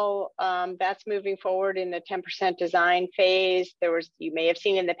Trail, that's moving forward in the 10% design phase. You may have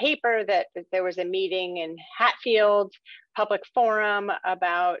seen in the paper that there was a meeting in Hatfield, public forum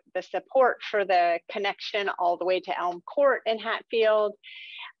about the support for the connection all the way to Elm Court in Hatfield.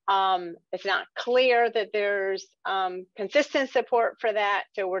 It's not clear that there's consistent support for that.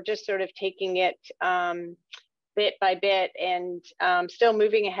 So we're just sort of taking it bit by bit and still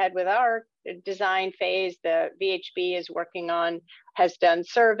moving ahead with our design phase. The VHB has done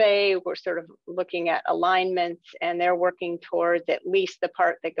survey. We're sort of looking at alignments, and they're working towards at least the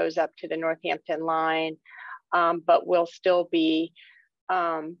part that goes up to the Northampton line. But we'll still be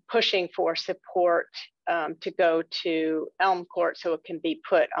pushing for support to go to Elm Court so it can be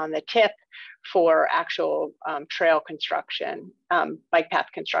put on the tip for actual trail construction, bike path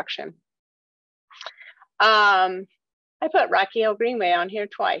construction. I put Rocky Hill Greenway on here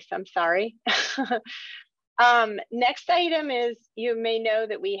twice, I'm sorry. Next item is, you may know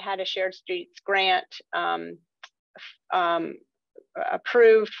that we had a shared streets grant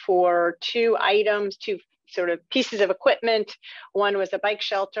approved for two sort of pieces of equipment. One was a bike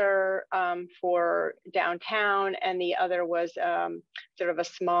shelter for downtown, and the other was sort of a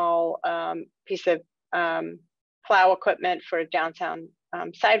small piece of plow equipment for downtown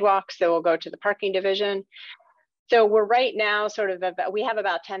sidewalks. So we'll go to the parking division. So we're right now we have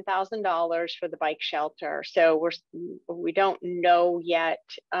about $10,000 for the bike shelter. So we don't know yet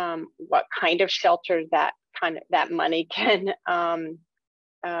what kind of shelter that money can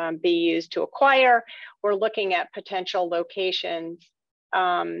be used to acquire. We're looking at potential locations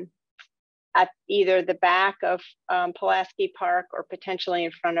at either the back of Pulaski Park or potentially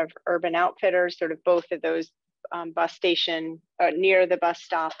in front of Urban Outfitters, sort of both of those bus station near the bus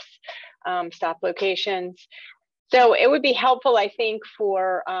stop locations. So it would be helpful, I think,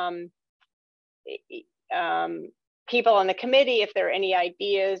 for people on the committee, if there are any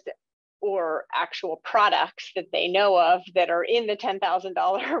ideas or actual products that they know of that are in the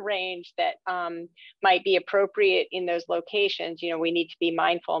 $10,000 range that might be appropriate in those locations. You know, we need to be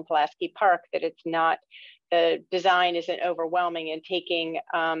mindful in Pulaski Park that it's not, the design isn't overwhelming and taking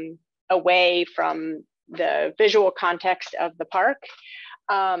away from the visual context of the park.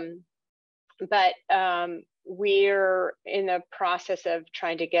 But we're in the process of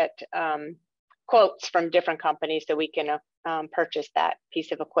trying to get quotes from different companies so we can purchase that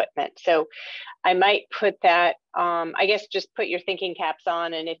piece of equipment. So I might put that, I guess just put your thinking caps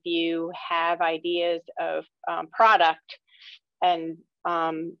on, and if you have ideas of product and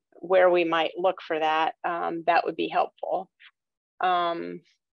where we might look for that, that would be helpful. And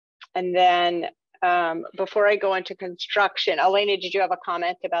then before I go into construction, Elena, did you have a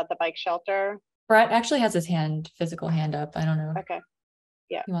comment about the bike shelter? Brett actually has his physical hand up. I don't know. Okay.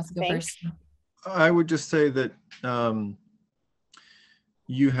 Yeah. He wants to go Thanks. first. I would just say that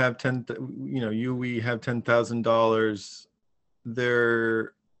we have $10,000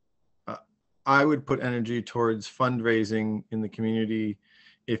 there. I would put energy towards fundraising in the community.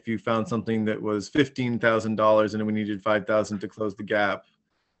 If you found something that was $15,000 and we needed $5,000 to close the gap.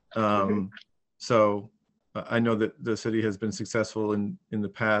 So I know that the city has been successful in the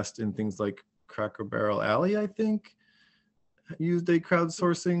past in things like Cracker Barrel Alley, I think, used a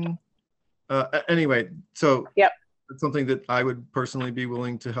crowdsourcing. Anyway, so yep, it's something that I would personally be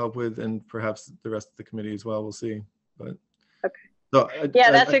willing to help with, and perhaps the rest of the committee as well. We'll see. But okay. So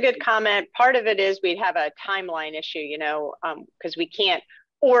yeah, that's a good comment. Part of it is we'd have a timeline issue, you know, because we can't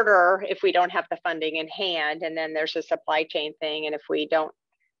order if we don't have the funding in hand, and then there's a supply chain thing, and if we don't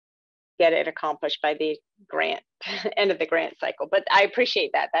get it accomplished by the grant end of the grant cycle. But I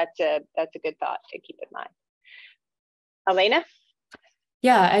appreciate that. That's a good thought to keep in mind. Elena?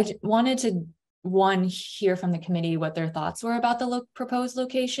 Yeah, I wanted to hear from the committee what their thoughts were about the proposed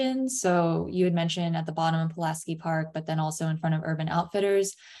locations. So you had mentioned at the bottom of Pulaski Park, but then also in front of Urban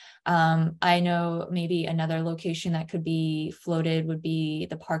Outfitters. I know maybe another location that could be floated would be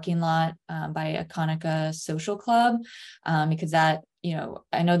the parking lot by Iconica Social Club, because that, you know,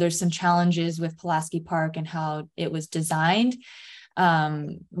 I know there's some challenges with Pulaski Park and how it was designed.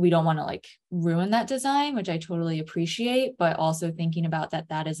 We don't want to like ruin that design, which I totally appreciate, but also thinking about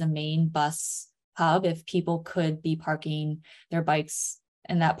that is a main bus hub. If people could be parking their bikes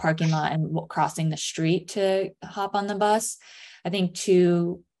in that parking lot and crossing the street to hop on the bus. I think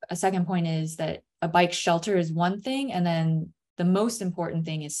a second point is that a bike shelter is one thing, and then the most important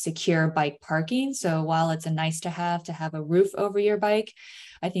thing is secure bike parking. So while it's a nice to have a roof over your bike,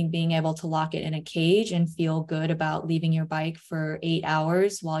 I think being able to lock it in a cage and feel good about leaving your bike for 8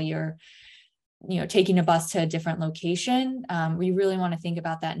 hours while you're, you know, taking a bus to a different location. We really want to think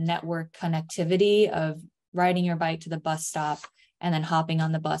about that network connectivity of riding your bike to the bus stop and then hopping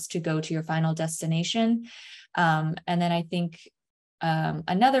on the bus to go to your final destination. And then I think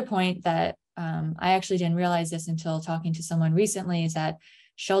another point that I actually didn't realize this until talking to someone recently is that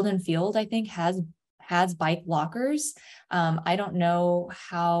Sheldon Field, I think, has bike lockers. I don't know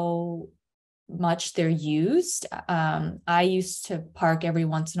how much they're used. I used to park every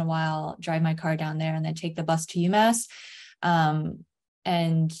once in a while, drive my car down there and then take the bus to UMass.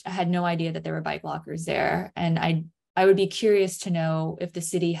 And I had no idea that there were bike lockers there. And I would be curious to know if the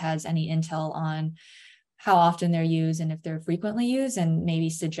city has any intel on how often they're used and if they're frequently used, and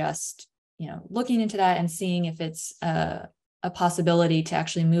maybe suggest, you know, looking into that and seeing if it's a possibility to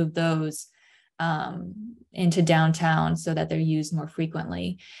actually move those into downtown so that they're used more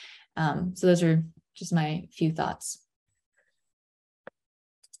frequently. So those are just my few thoughts.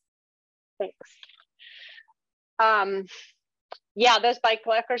 Thanks. Yeah, those bike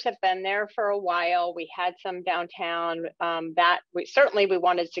lockers have been there for a while. We had some downtown that we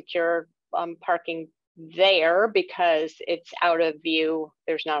wanted secure parking there because it's out of view.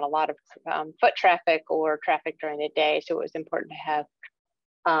 There's not a lot of foot traffic or traffic during the day, so it was important to have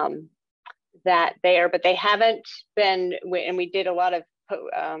that there. But they haven't been, and we did a lot of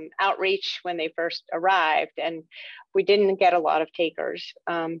outreach when they first arrived, and we didn't get a lot of takers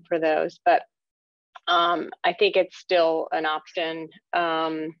for those. But I think it's still an option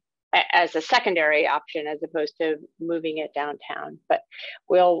as a secondary option as opposed to moving it downtown. But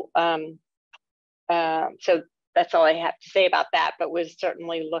we'll so that's all I have to say about that, but we'll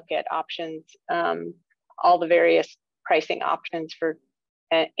certainly look at options, all the various pricing options for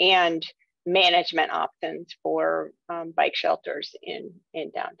and management options for bike shelters in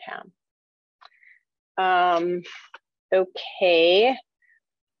downtown. Okay,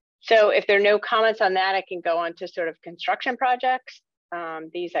 so if there are no comments on that, I can go on to sort of construction projects.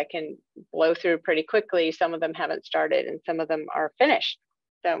 These I can blow through pretty quickly. Some of them haven't started and some of them are finished.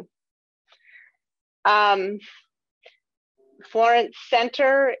 So Florence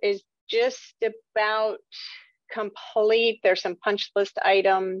Center is just about complete. There's some punch list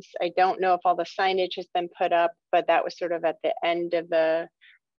items. I don't know if all the signage has been put up, but that was sort of at the end of the,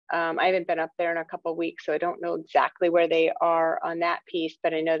 I haven't been up there in a couple of weeks, so I don't know exactly where they are on that piece,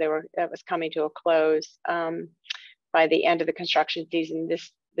 but I know that was coming to a close by the end of the construction season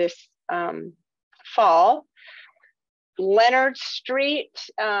this fall. Leonard Street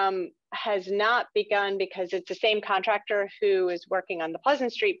has not begun because it's the same contractor who is working on the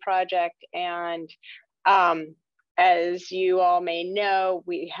Pleasant Street project. And as you all may know,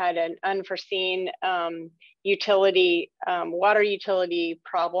 we had an unforeseen water utility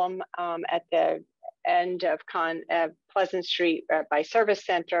problem at the end of Pleasant Street by Service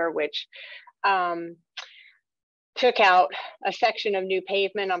Center, which took out a section of new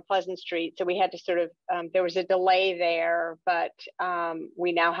pavement on Pleasant Street. So we had to sort of, there was a delay there, but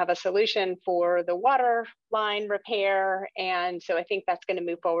we now have a solution for the water line repair. And so I think that's going to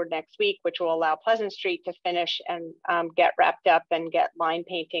move forward next week, which will allow Pleasant Street to finish and get wrapped up and get line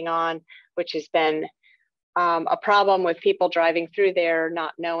painting on, which has been a problem with people driving through there,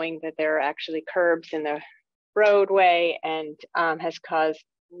 not knowing that there are actually curbs in the roadway, and has caused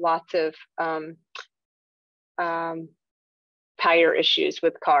lots of tire issues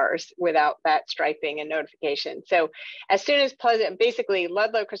with cars without that striping and notification. So as soon as basically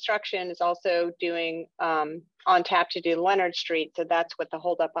Ludlow Construction is also doing on tap to do Leonard Street. So that's what the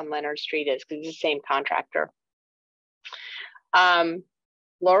holdup on Leonard Street is, because it's the same contractor.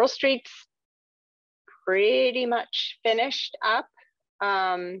 Laurel Street's pretty much finished up.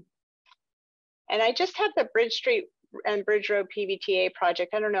 And I just have the Bridge Street and Bridge Road PVTA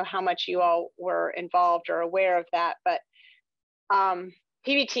project. I don't know how much you all were involved or aware of that, but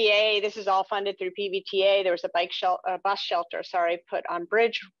PVTA, this is all funded through PVTA. There was a bus shelter, put on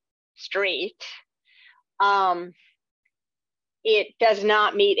Bridge Street. It does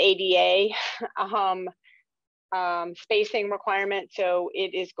not meet ADA spacing requirements, so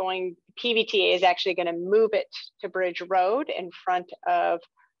PVTA is actually going to move it to Bridge Road in front of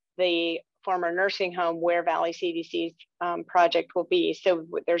the former nursing home where Valley CDC's project will be. So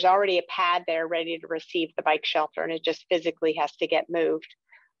there's already a pad there ready to receive the bike shelter, and it just physically has to get moved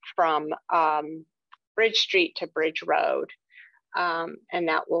from Bridge Street to Bridge Road. And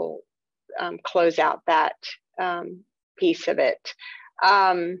that will close out that piece of it.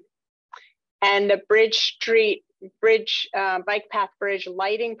 And the bike path bridge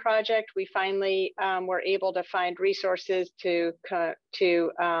lighting project, we finally were able to find resources to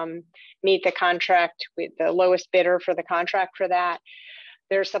meet the contract with the lowest bidder for the contract for that.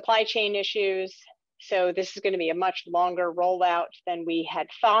 There's supply chain issues, so this is going to be a much longer rollout than we had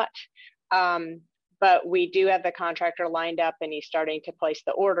thought. But we do have the contractor lined up, and he's starting to place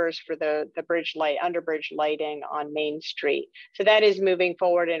the orders for the under bridge lighting on Main Street. So that is moving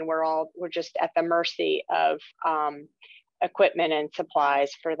forward, and we're just at the mercy of equipment and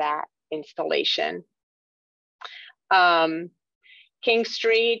supplies for that installation. King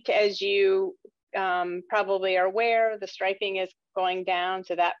Street, as you probably are aware, the striping is going down,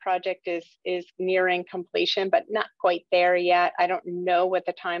 so that project is nearing completion, but not quite there yet. I don't know what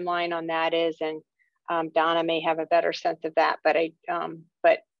the timeline on that is, and Donna may have a better sense of that, but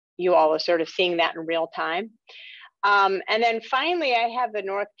you all are sort of seeing that in real time. And then finally, I have the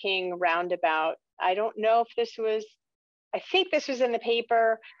North King roundabout. I don't know if I think this was in the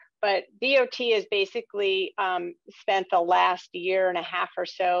paper, but DOT has basically spent the last year and a half or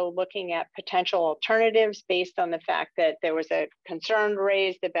so looking at potential alternatives based on the fact that there was a concern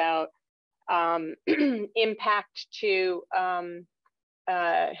raised about impact to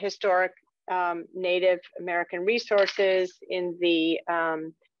historic Native American resources in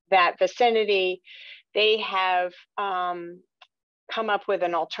that vicinity. They have come up with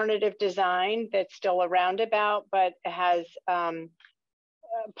an alternative design that's still a roundabout, but has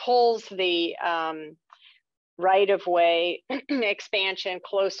pulls the right-of-way expansion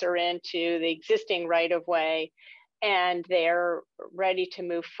closer into the existing right-of-way, and they're ready to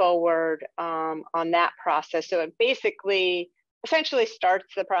move forward on that process. So it basically essentially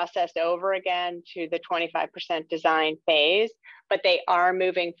starts the process over again to the 25% design phase, but they are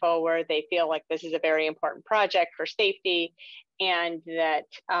moving forward. They feel like this is a very important project for safety, and that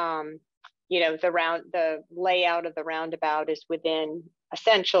the layout of the roundabout is within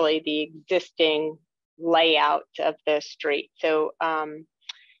essentially the existing layout of the street. So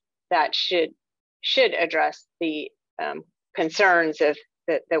that should address the concerns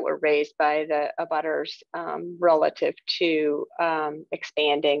that were raised by the abutters relative to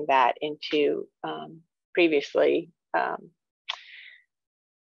expanding that into previously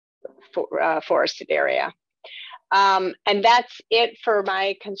forested area. And that's it for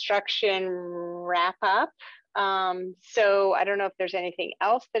my construction wrap up. So I don't know if there's anything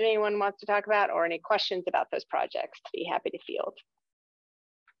else that anyone wants to talk about or any questions about those projects. To be happy to field.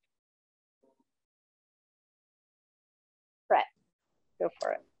 Brett, go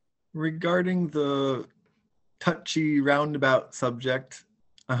for it. Regarding the touchy roundabout subject,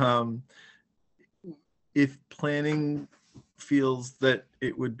 if planning feels that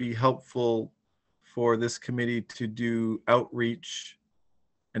it would be helpful for this committee to do outreach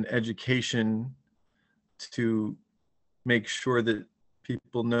and education to make sure that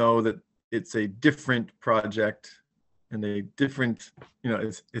people know that it's a different project and a different,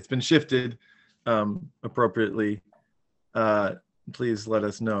 it's been shifted appropriately, please let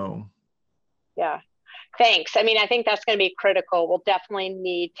us know. Yeah, thanks. I mean, I think that's going to be critical. We'll definitely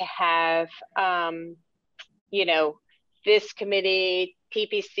need to have, this committee,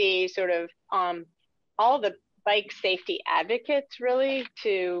 TPC, sort of all the bike safety advocates really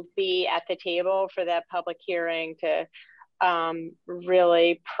to be at the table for that public hearing to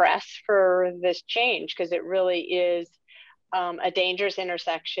really press for this change, because it really is a dangerous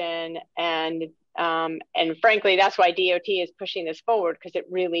intersection, and frankly, that's why DOT is pushing this forward, because it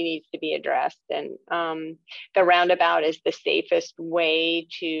really needs to be addressed. And the roundabout is the safest way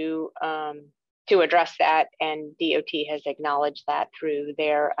to address that, and DOT has acknowledged that through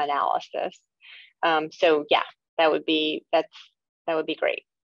their analysis. So yeah, that would be great.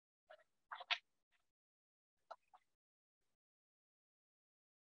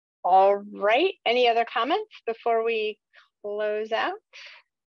 All right, any other comments before we close out?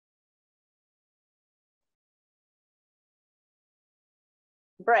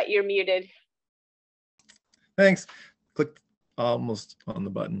 Brett, you're muted. Thanks. Click almost on the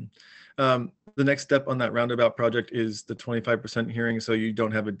button. The next step on that roundabout project is the 25% hearing. So you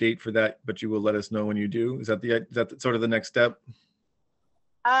don't have a date for that, but you will let us know when you do. Is that sort of the next step?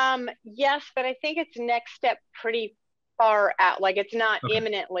 Yes, but I think it's next step pretty far out. Like, it's not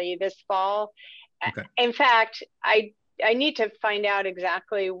imminently this fall. Okay. In fact, I need to find out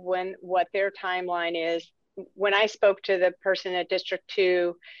exactly what their timeline is. When I spoke to the person at District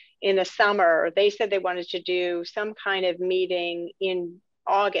 2 in the summer, they said they wanted to do some kind of meeting in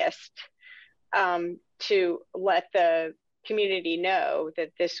August to let the community know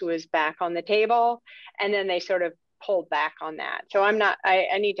that this was back on the table, and then they sort of pulled back on that. So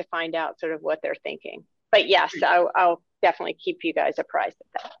I need to find out sort of what they're thinking. But yes, I'll definitely keep you guys apprised of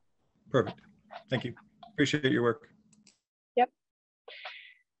that. Perfect. Thank you. Appreciate your work. Yep.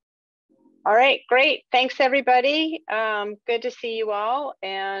 All right, great. Thanks, everybody. Good to see you all,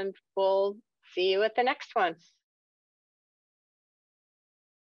 and we'll see you at the next one.